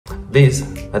These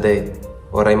are the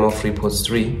Oraimo FreePods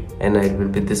 3, and I will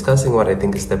be discussing what I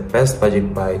think is the best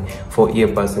budget buy for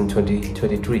earbuds in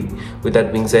 2023. With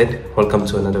that being said, welcome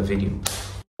to another video.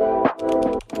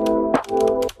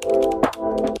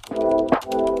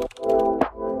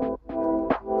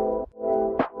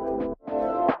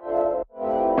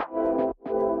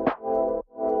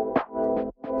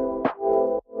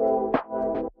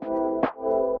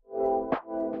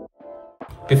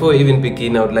 Before we even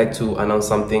begin, I would like to announce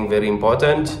something very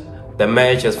important. The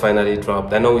merch has finally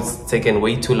dropped. I know it's taken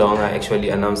way too long. I actually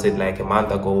announced it like a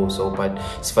month ago or so, but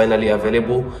it's finally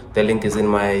available. The link is in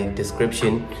my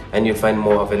description and you'll find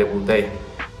more available there.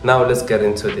 Now let's get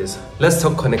into this. Let's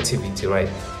talk connectivity, right?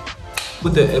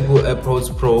 With the Apple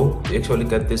AirPods Pro, you actually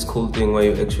get this cool thing where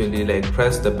you actually like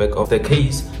press the back of the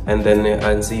case, and then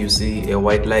you see a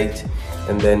white light,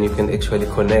 and then you can actually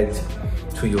connect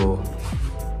to your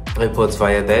AirPods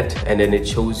via that, and then it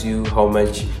shows you how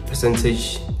much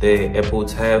percentage the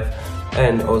AirPods have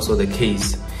and also the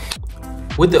case.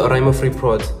 With the Oraimo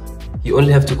FreePods, you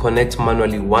only have to connect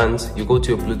manually once. You go to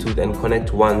your Bluetooth and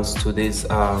connect once to these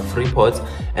FreePods,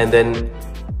 and then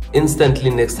instantly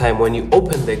next time when you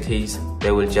open the case, they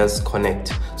will just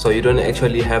connect. So you don't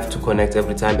actually have to connect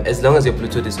every time. As long as your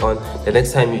Bluetooth is on, the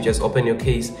next time you just open your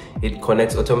case, it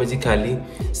connects automatically.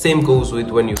 Same goes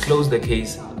with when you close the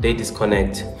case, they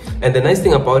disconnect. And the nice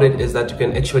thing about it is that you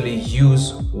can actually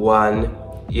use one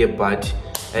earbud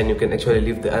and you can actually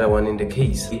leave the other one in the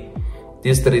case.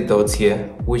 These three dots here,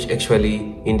 which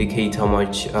actually indicate how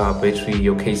much battery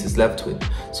your case is left with.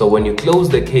 So when you close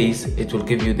the case, it will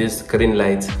give you this green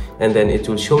light, and then it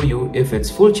will show you if it's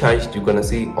full charged, you're gonna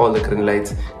see all the green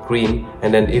lights green,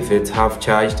 and then if it's half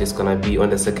charged, it's gonna be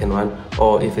on the second one,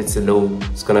 or if it's low,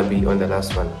 it's gonna be on the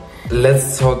last one.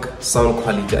 Let's talk sound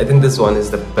quality. I think this one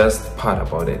is the best part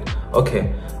about it.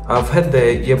 Okay, I've had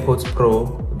the AirPods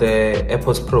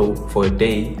Pro for a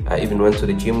day. I even went to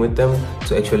the gym with them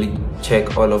to actually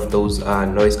check all of those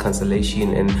noise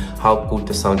cancellation and how good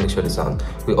the sound actually sounds.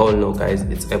 We all know, guys,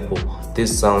 it's Apple.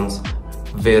 This sounds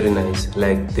very nice.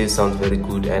 Like, this sounds very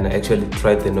good, and I actually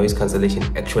tried the noise cancellation.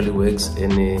 Actually works,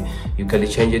 and you can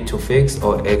change it to fixed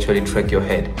or actually track your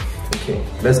head. Okay,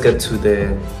 let's get to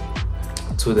the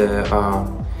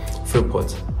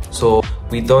FreePods. So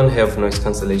we don't have noise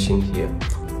cancellation here.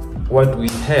 What we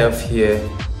have here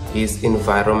is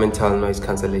environmental noise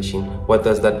cancellation. What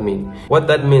does that mean? What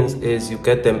that means is you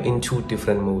get them in two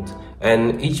different modes,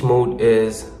 and each mode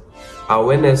is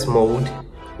awareness mode,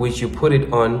 which you put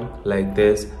it on like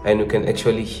this, and you can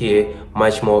actually hear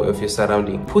much more of your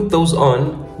surrounding. Put those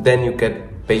on, then you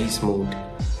get bass mode.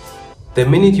 The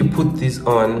minute you put this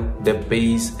on, the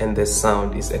bass and the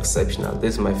sound is exceptional.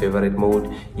 This is my favorite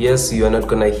mode. Yes, you are not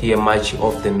gonna hear much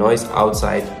of the noise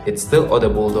outside. It's still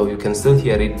audible though, you can still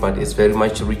hear it, but it's very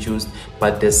much reduced.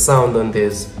 But the sound on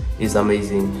this is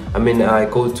amazing. I mean, I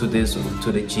go to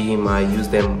the gym, I use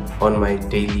them on my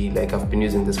daily, like I've been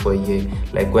using this for a year.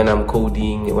 Like when I'm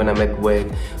coding, when I'm at work,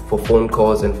 for phone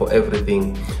calls and for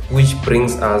everything. Which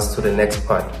brings us to the next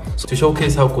part. So to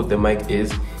showcase how good the mic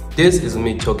is, this is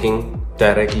me talking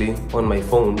directly on my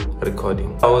phone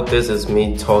recording. Now this is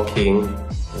me talking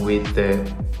with the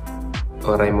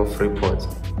Oraimo FreePods.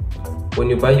 When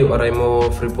you buy your Oraimo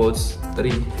FreePods 3,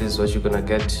 this is what you're gonna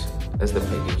get as the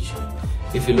package.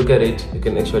 If you look at it, you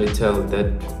can actually tell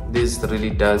that this really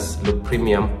does look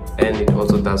premium, and it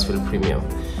also does feel premium.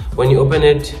 When you open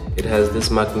it, it has this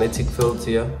magnetic field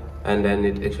here, and then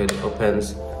it actually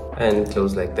opens and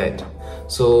close like that.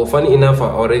 So funny enough,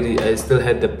 I still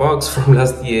had the box from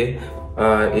last year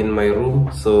in my room,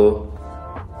 so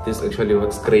this actually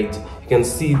works great. You can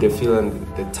see the feel and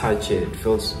the touch. It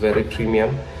feels very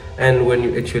premium. And when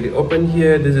you actually open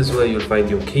here, this is where you'll find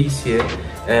your case here,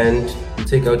 and you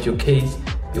take out your case,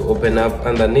 you open up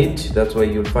underneath, that's where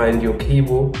you'll find your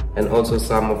cable and also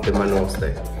some of the manuals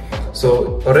there.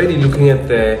 So already looking at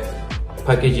the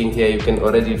packaging here, you can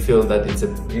already feel that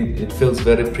it feels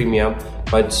very premium,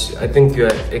 but I think you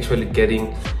are actually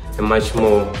getting a much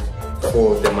more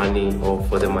for the money, or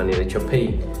for the money that you're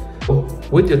paying.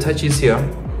 With your touches here,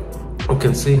 you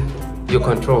can see your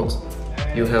controls.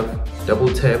 You have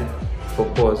double tap for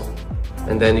pause,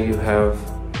 and then you have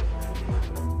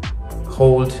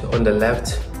hold on the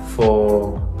left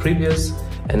for previous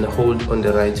and hold on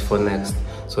the right for next.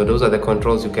 So those are the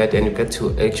controls you get, and you get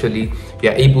to actually,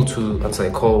 you're able to answer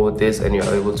a call with this, and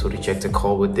you're able to reject a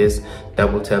call with this.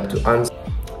 Double tap to answer.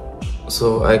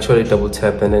 So I actually double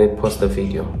tap, and then it paused the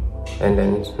video, and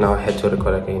then now I had to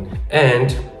record again.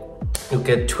 And you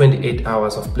get 28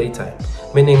 hours of playtime,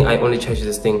 meaning I only charge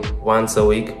this thing once a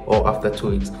week or after 2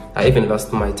 weeks. I even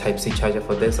lost my Type-C charger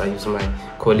for this. I use my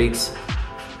colleague's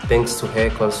thanks to her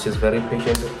because she's very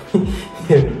patient.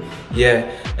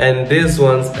 Yeah, and these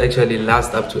ones actually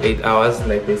last up to 8 hours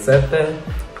like they said there,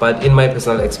 but in my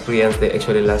personal experience they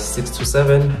actually last 6 to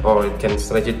 7, or it can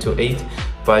stretch it to 8,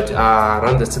 but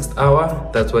around the 6th hour,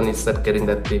 that's when it starts getting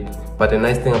that big. But the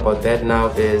nice thing about that now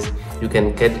is you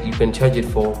can charge it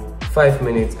for 5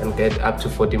 minutes and get up to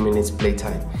 40 minutes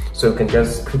playtime. So you can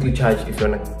just quickly charge if you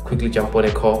want to quickly jump on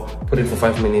a call, put it for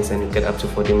 5 minutes and you get up to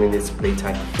 40 minutes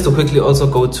playtime. So quickly also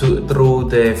go through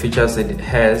the features that it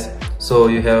has. So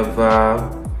you have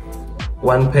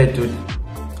one pair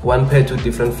to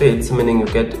different fits, meaning you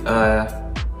get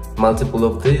multiple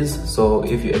of these. So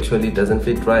if you actually doesn't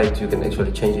fit right, you can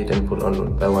actually change it and put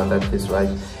on the one that fits right.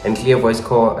 And clear voice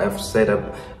call, I've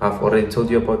already told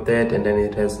you about that. And then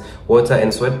it has water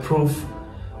and sweat proof,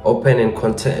 open and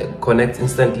connect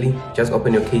instantly. Just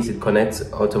open your case, it connects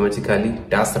automatically,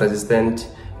 dust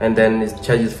resistant, and then it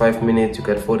charges 5 minutes, you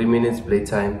get 40 minutes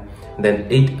playtime. And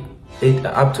then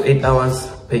up to 8 hours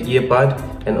per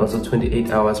earbud, and also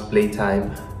 28 hours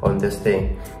playtime on this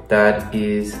thing. That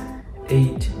is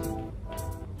 8.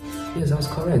 Yes, I was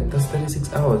correct. That's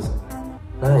 36 hours.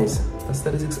 Nice. That's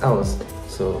 36 hours.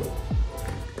 So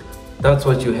that's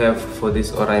what you have for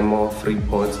this Oraimo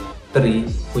FreePods 3,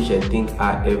 which I think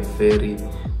are a very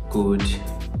good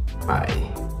buy.